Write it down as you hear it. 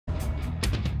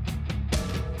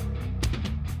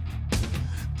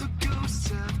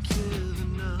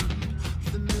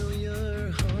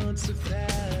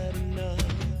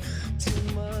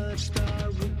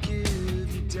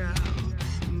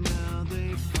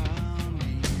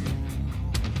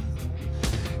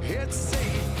It's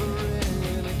safer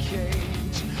in a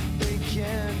cage. They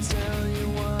can't tell you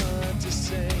what to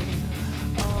say.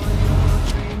 All your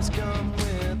dreams come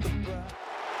with the price.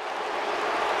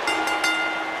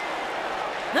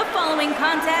 The following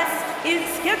contest is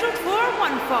scheduled for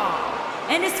one fall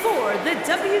and is for the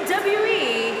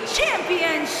WWE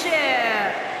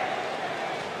Championship.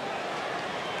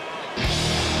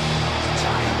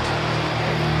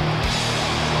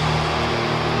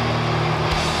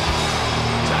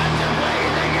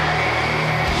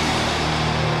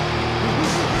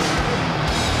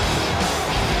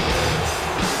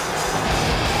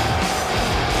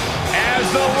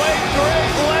 The late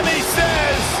great Lemmy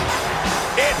says,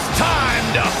 it's time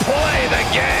to play the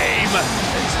game.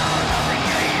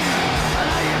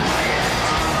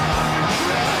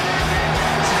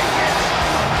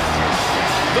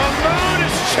 The mood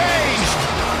has changed.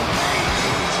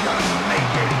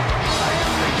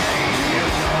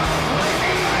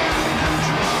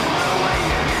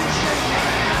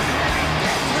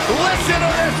 Listen to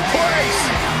this place.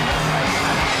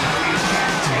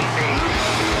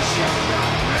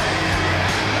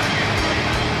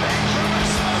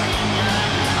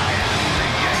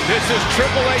 This is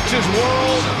Triple H's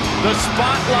world. The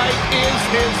spotlight is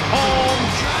his home.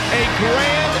 A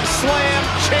Grand Slam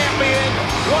champion,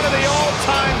 one of the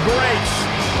all-time greats.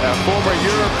 A former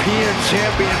European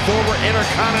champion, former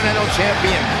Intercontinental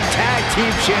champion, Tag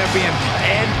Team champion,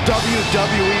 and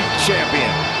WWE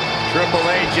champion. Triple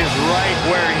H is right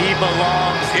where he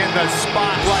belongs, in the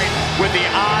spotlight, with the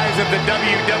eyes of the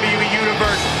WWE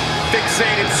Universe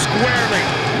fixated squarely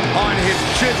on his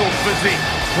chiseled physique.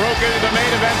 Broke into the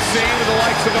main event scene with the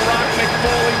likes of The Rock, Mick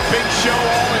Foley, Big Show,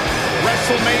 all at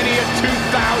WrestleMania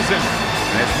 2000.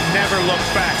 And has never looked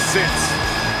back since.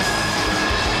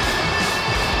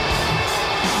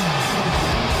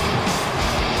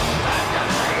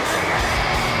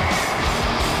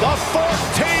 The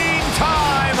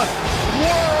 14-time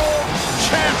World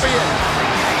Champion.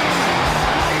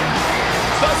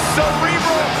 The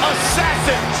Cerebral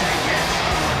Assassin.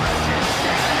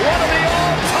 One of the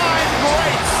all-time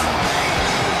greats.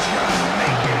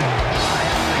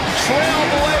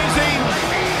 Trailblazing,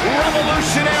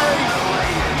 revolutionary.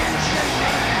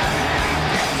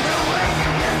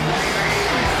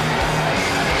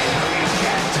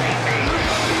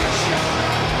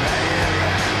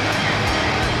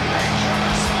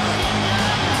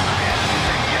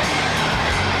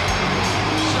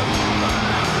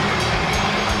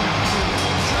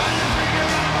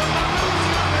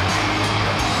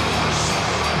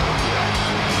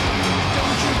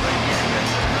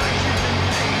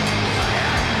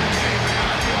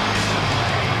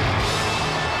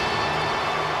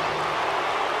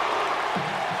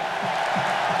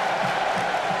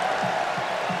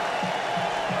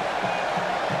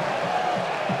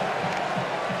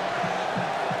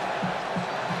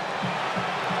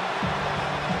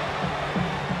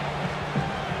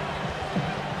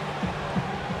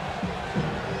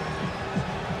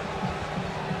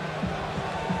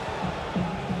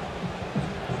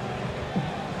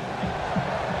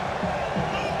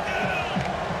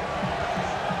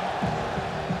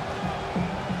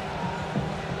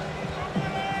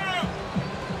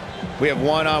 We have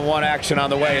one-on-one action on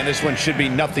the way, and this one should be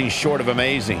nothing short of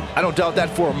amazing. I don't doubt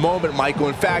that for a moment, Michael.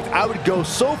 In fact, I would go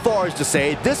so far as to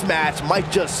say this match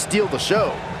might just steal the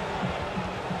show.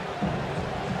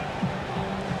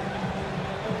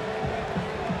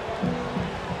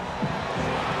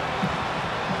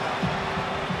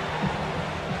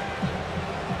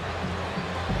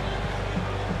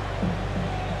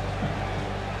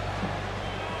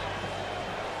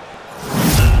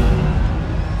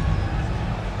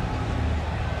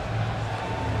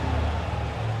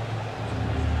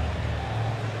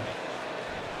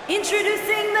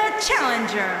 Introducing the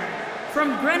challenger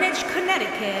from Greenwich,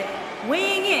 Connecticut,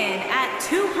 weighing in at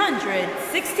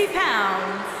 260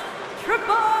 pounds,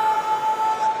 Triple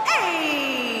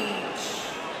H.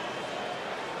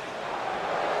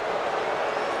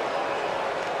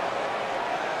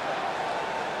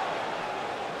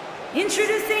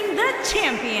 Introducing the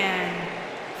champion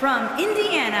from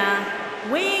Indiana,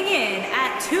 weighing in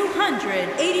at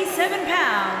 287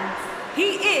 pounds,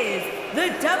 he is the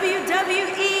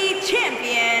WWE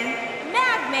Champion,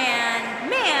 Madman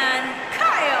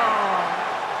Kyle.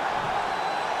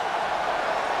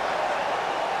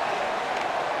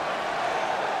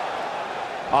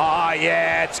 Ah,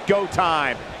 yeah, it's go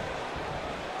time.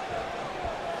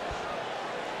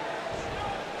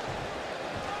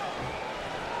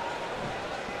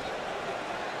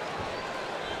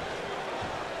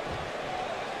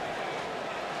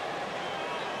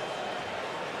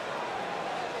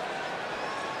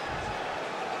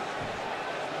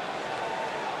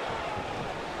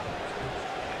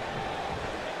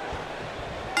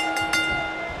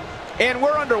 And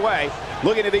we're underway.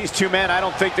 Looking at these two men, I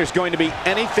don't think there's going to be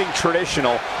anything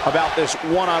traditional about this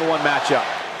one-on-one matchup.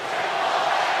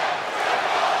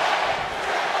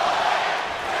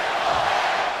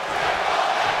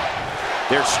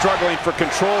 They're struggling for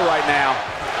control right now.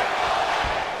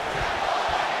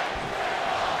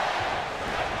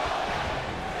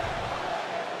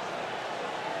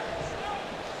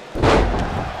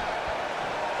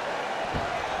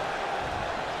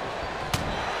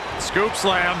 Scoop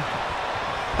slam.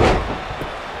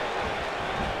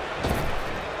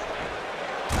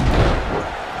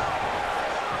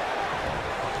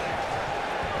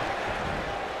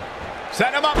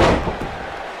 Set him up.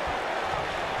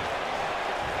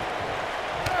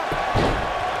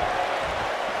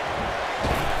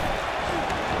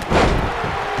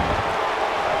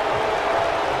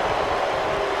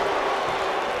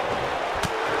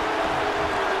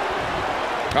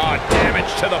 Oh,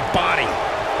 damage to the body.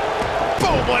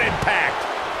 Boom, what impact.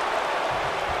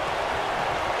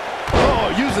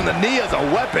 Oh, using the knee as a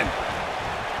weapon.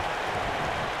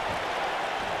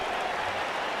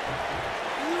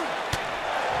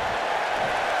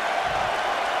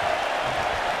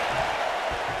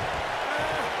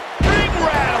 Ring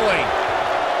rattling.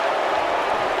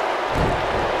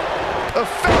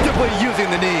 Effectively using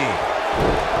the knee.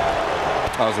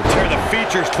 Oh, so tear the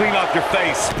features clean off your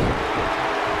face.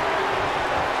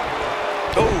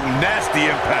 Oh, nasty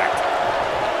impact.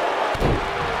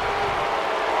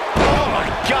 Oh, my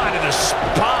God, to the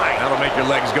spine. That'll make your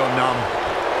legs go numb.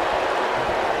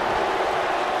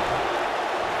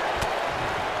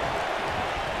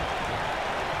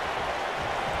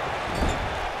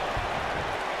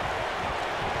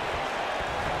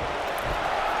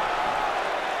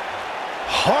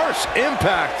 Harsh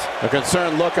impact. A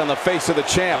concerned look on the face of the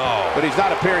champ, but he's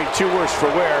not appearing too worse for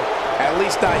wear, at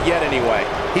least not yet anyway.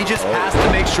 He just has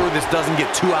to make sure this doesn't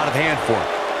get too out of hand for him.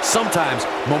 Sometimes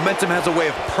momentum has a way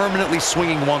of permanently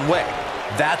swinging one way.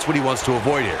 That's what he wants to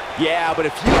avoid here. Yeah, but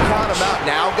if you count him out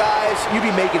now, guys, you'd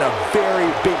be making a very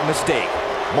big mistake.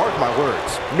 Mark my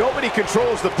words. Nobody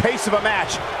controls the pace of a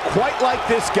match quite like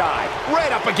this guy.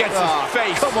 Right up against his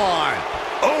face. Come on.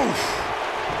 Oof.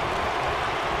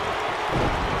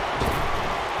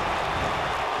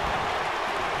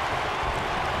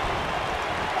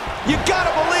 You gotta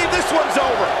believe this one's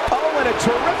over. Oh, and a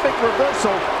terrific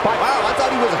reversal by... Wow, I thought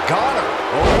he was a goner.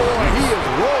 Oh, boy, he is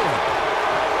rolling.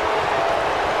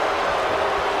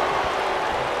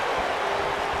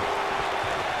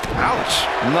 Ouch.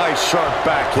 Nice sharp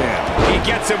backhand. He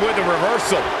gets him with a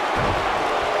reversal.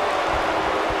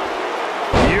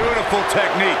 Beautiful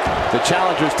technique. The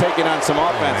challenger's taking on some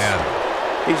offense.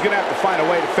 He's going to have to find a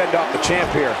way to fend off the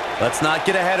champ here. Let's not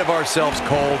get ahead of ourselves,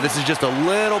 Cole. This is just a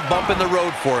little bump in the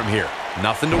road for him here.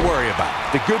 Nothing to worry about.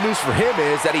 The good news for him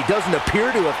is that he doesn't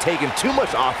appear to have taken too much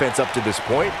offense up to this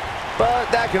point, but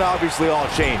that can obviously all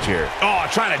change here. Oh,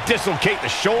 trying to dislocate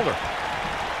the shoulder.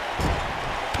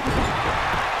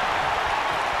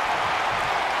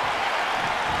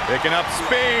 Picking up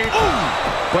speed. Ooh.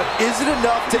 But is it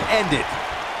enough to end it?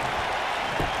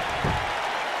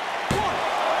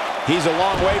 He's a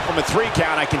long way from a 3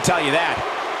 count, I can tell you that.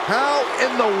 How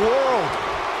in the world?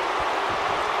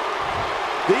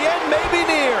 The end may be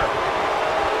near.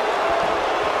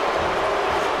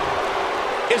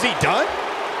 Is he done?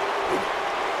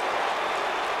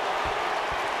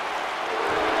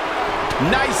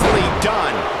 Nicely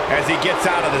done as he gets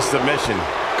out of the submission.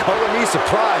 Color me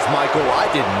surprised, Michael. I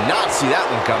did not see that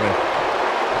one coming.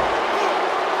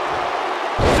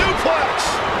 Suplex!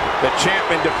 The champ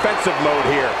in defensive mode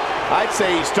here. I'd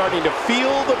say he's starting to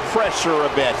feel the pressure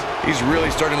a bit. He's really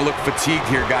starting to look fatigued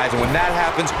here, guys, and when that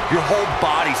happens, your whole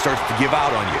body starts to give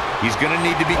out on you. He's going to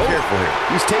need to be careful here.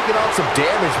 He's taking on some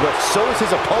damage, but so is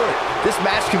his opponent. This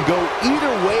match can go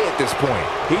either way at this point.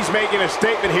 He's making a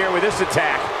statement here with this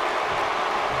attack.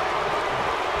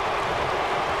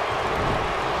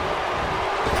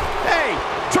 Hey,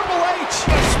 Triple H!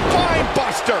 A spine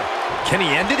buster! Can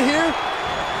he end it here?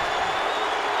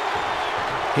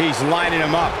 He's lining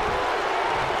him up.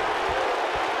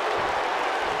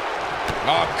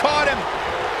 Oh, caught him.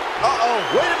 Uh-oh,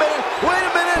 wait a minute, wait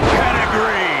a minute.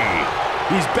 Pedigree.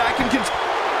 He's back in control.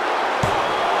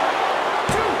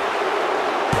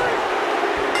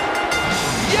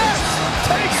 Yes!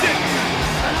 Takes it!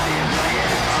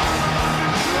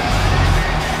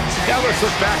 Now let's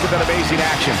look back at that amazing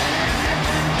action.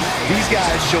 These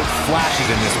guys showed flashes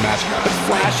in this match, but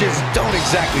flashes don't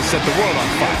exactly set the world on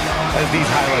fire, as these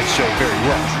highlights show very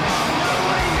well.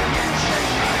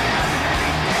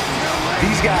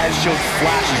 These guys showed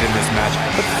flashes in this match,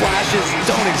 but flashes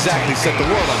don't exactly set the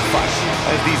world on fire,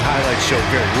 as these highlights show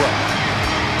very well.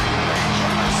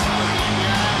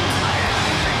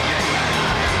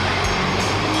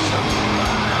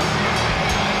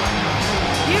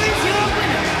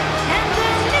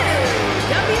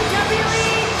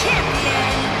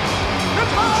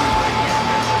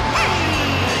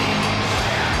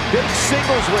 Big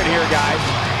singles win here, guys.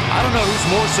 I don't know who's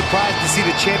more surprised to see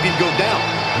the champion go down,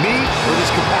 me or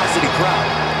this capacity crowd.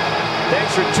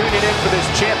 Thanks for tuning in for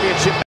this championship.